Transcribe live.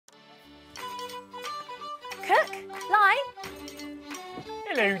Line?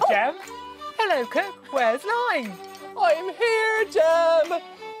 Hello, Jem. Hello, Cook. Where's Line? I'm here, Jem.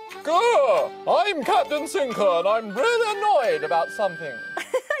 Good. I'm Captain Sinker and I'm really annoyed about something.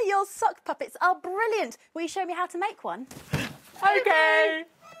 Your sock puppets are brilliant. Will you show me how to make one? Okay.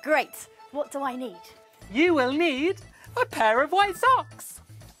 Great. What do I need? You will need a pair of white socks,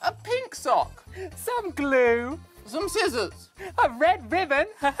 A pink sock, some glue, some scissors, a red ribbon,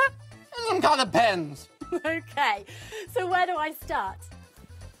 and some coloured pens. Okay, so where do I start?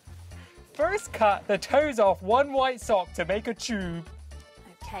 First, cut the toes off one white sock to make a tube.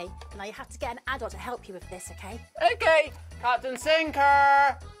 Okay, now you have to get an adult to help you with this, okay? Okay, Captain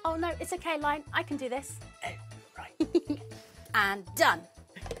Sinker. Oh no, it's okay, Line. I can do this. Oh, right. And done.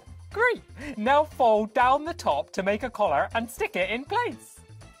 Great. Now fold down the top to make a collar and stick it in place.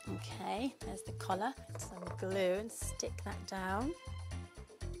 Okay, there's the collar. Get some glue and stick that down.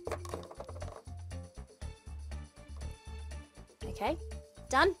 Okay,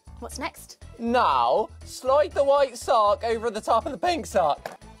 done. What's next? Now, slide the white sock over the top of the pink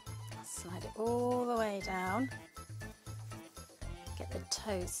sock. Slide it all the way down. Get the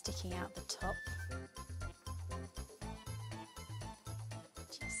toes sticking out the top.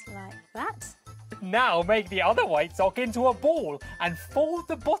 Just like that. Now make the other white sock into a ball and fold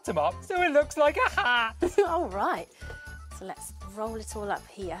the bottom up so it looks like a hat. All right. So let's roll it all up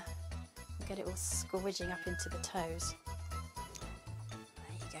here and get it all squidging up into the toes.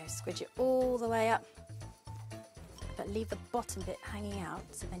 There you go. Squidge it all the way up. But leave the bottom bit hanging out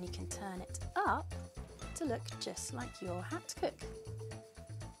so then you can turn it up to look just like your hat, Cook.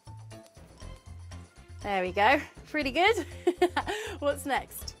 There we go. Pretty good. What's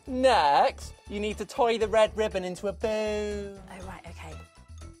next? Next, you need to tie the red ribbon into a bow. Oh, right, okay.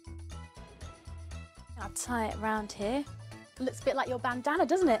 I'll tie it round here. It looks a bit like your bandana,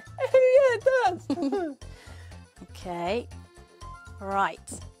 doesn't it? Yeah, it does. Okay.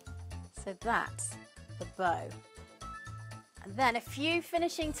 Right. So that's the bow. And then a few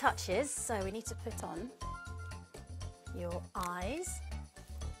finishing touches. So we need to put on your eyes.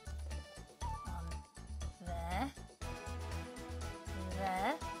 There.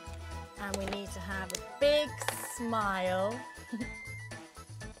 There. And we need to have a big smile. On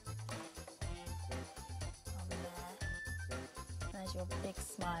there. There's your big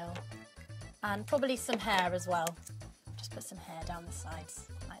smile. And probably some hair as well. Just put some hair down the sides,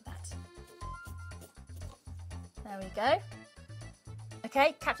 like that. There we go.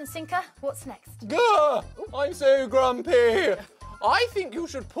 Okay, Captain Sinker, what's next? Gah! I'm so grumpy. I think you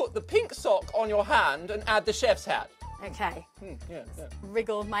should put the pink sock on your hand and add the chef's hat. Okay. Yeah.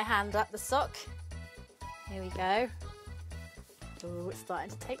 Wriggle my hand up the sock. Here we go. Oh, it's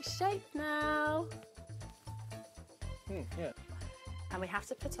starting to take shape now. Yeah. And we have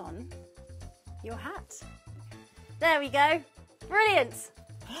to put on your hat. There we go. Brilliant.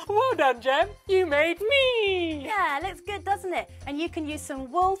 Well done, Jem. You made me. Yeah, looks good, doesn't it? And you can use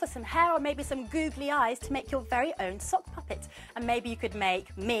some wool for some hair or maybe some googly eyes to make your very own sock puppet. And maybe you could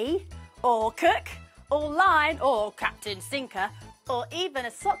make me, or Cook, or Line, or Captain Sinker, or even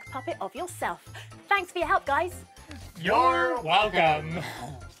a sock puppet of yourself. Thanks for your help, guys. You're welcome.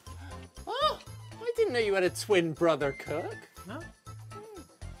 Oh, I didn't know you had a twin brother, Cook. No?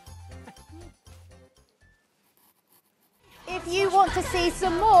 If you want to see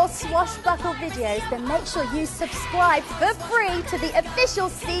some more Swashbuckle videos, then make sure you subscribe for free to the official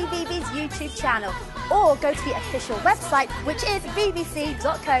CBeebies YouTube channel, or go to the official website, which is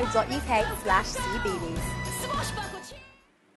bbc.co.uk/CBeebies.